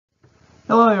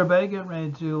Hello everybody, getting ready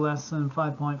to do lesson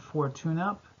 5.4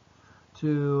 Tune-Up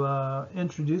to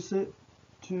introduce it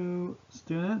to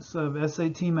students of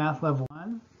SAT Math Level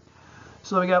 1.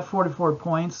 So we got 44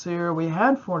 points here. We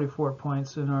had 44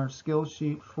 points in our skill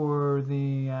sheet for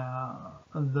the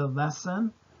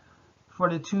lesson. For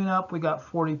the Tune-Up, we got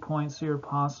 40 points here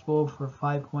possible for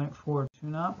 5.4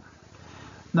 Tune-Up.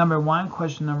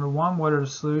 Question number one, what are the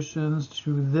solutions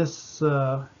to this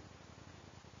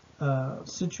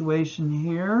situation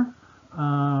here?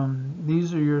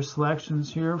 These are your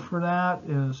selections here for that.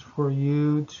 Is for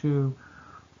you to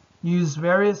use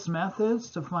various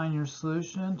methods to find your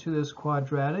solution to this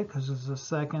quadratic, because it's a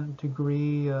second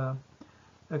degree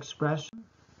expression.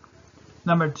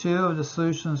 Number two, of the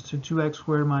solutions to 2x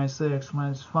squared minus ax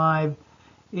minus 5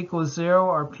 equals 0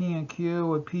 are p and q,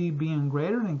 with p being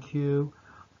greater than q.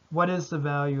 What is the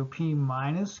value of p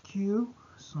minus q?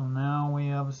 So now we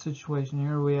have a situation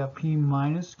here. We have p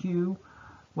minus q.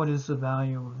 What is the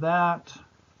value of that?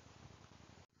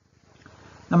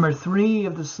 Number three,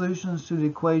 of the solutions to the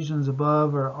equations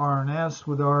above are r and s,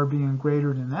 with r being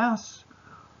greater than s.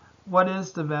 What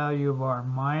is the value of r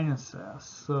minus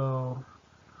s? So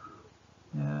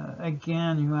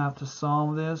again, you have to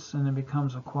solve this, and it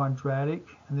becomes a quadratic,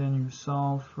 and then you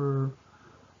solve for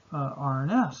r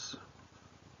and s.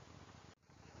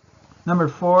 Number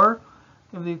four,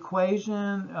 if the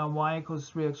equation y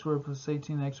equals 3x squared plus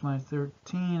 18x minus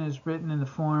 13 is written in the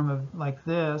form of like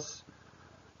this,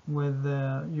 with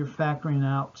you're factoring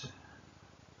out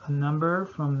a number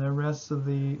from the rest of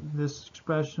this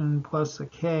expression plus a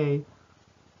k,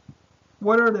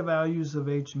 what are the values of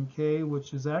h and k,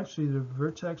 which is actually the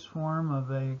vertex form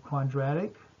of a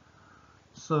quadratic?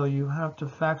 So you have to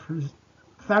factor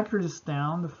this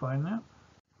down to find that.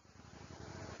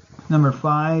 Number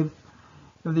five,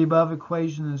 if the above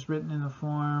equation is written in the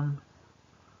form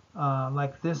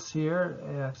like this here,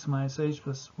 x minus h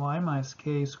plus y minus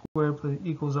k squared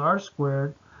equals r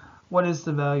squared, what is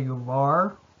the value of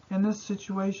r in this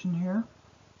situation here?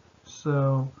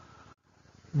 So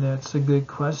that's a good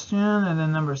question. And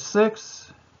then number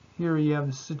six, here you have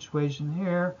the situation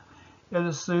here. If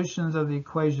the solutions of the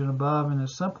equation above in the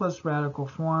simplest radical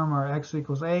form are x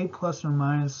equals a plus or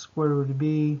minus square root of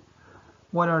b,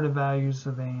 what are the values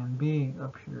of a and b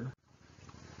up here?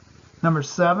 Number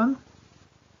seven,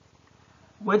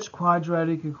 which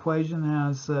quadratic equation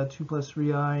has 2 plus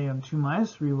 3i and 2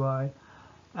 minus 3y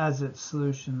as its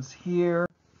solutions here?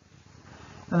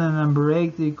 And then number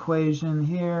eight, the equation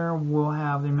here will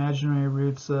have the imaginary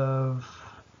roots of,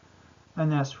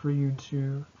 and that's for you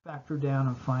to factor down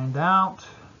and find out.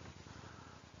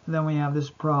 And then we have this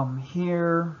problem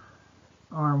here,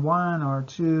 R1,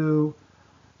 R2,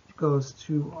 goes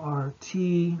to RT.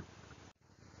 And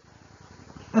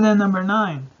then number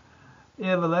nine,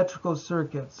 if electrical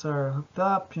circuits are hooked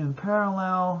up in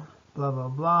parallel, blah, blah,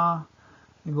 blah,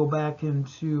 you go back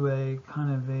into a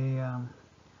kind of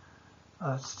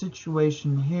a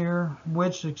situation here.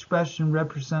 Which expression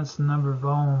represents the number of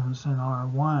ohms in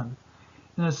R1?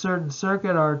 In a certain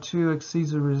circuit, R2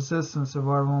 exceeds the resistance of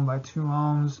R1 by 2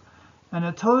 ohms, and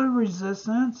the total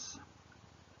resistance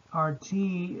RT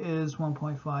is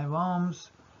 1.5 ohms.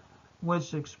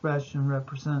 Which expression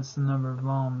represents the number of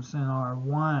ohms in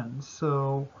R1?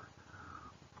 So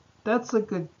that's a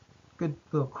good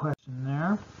little question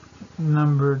there.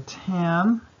 Number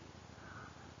 10,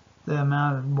 the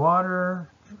amount of water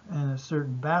in a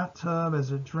certain bathtub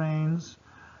as it drains.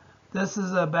 This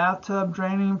is a bathtub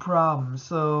draining problem.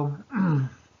 So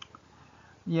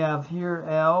you have here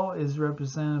L is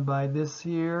represented by this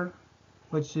here,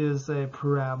 which is a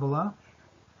parabola.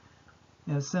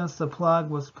 And since the plug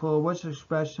was pulled, which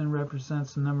expression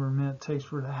represents the number of minutes it takes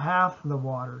for the half of the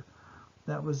water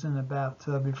that was in the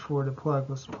bathtub before the plug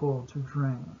was pulled to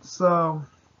drain? So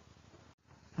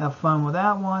have fun with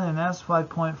that one, and that's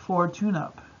 5.4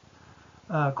 Tune-Up.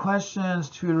 Questions,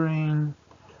 tutoring,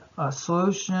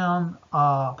 solution,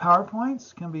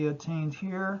 PowerPoints can be obtained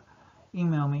here.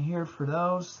 Email me here for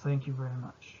those. Thank you very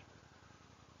much.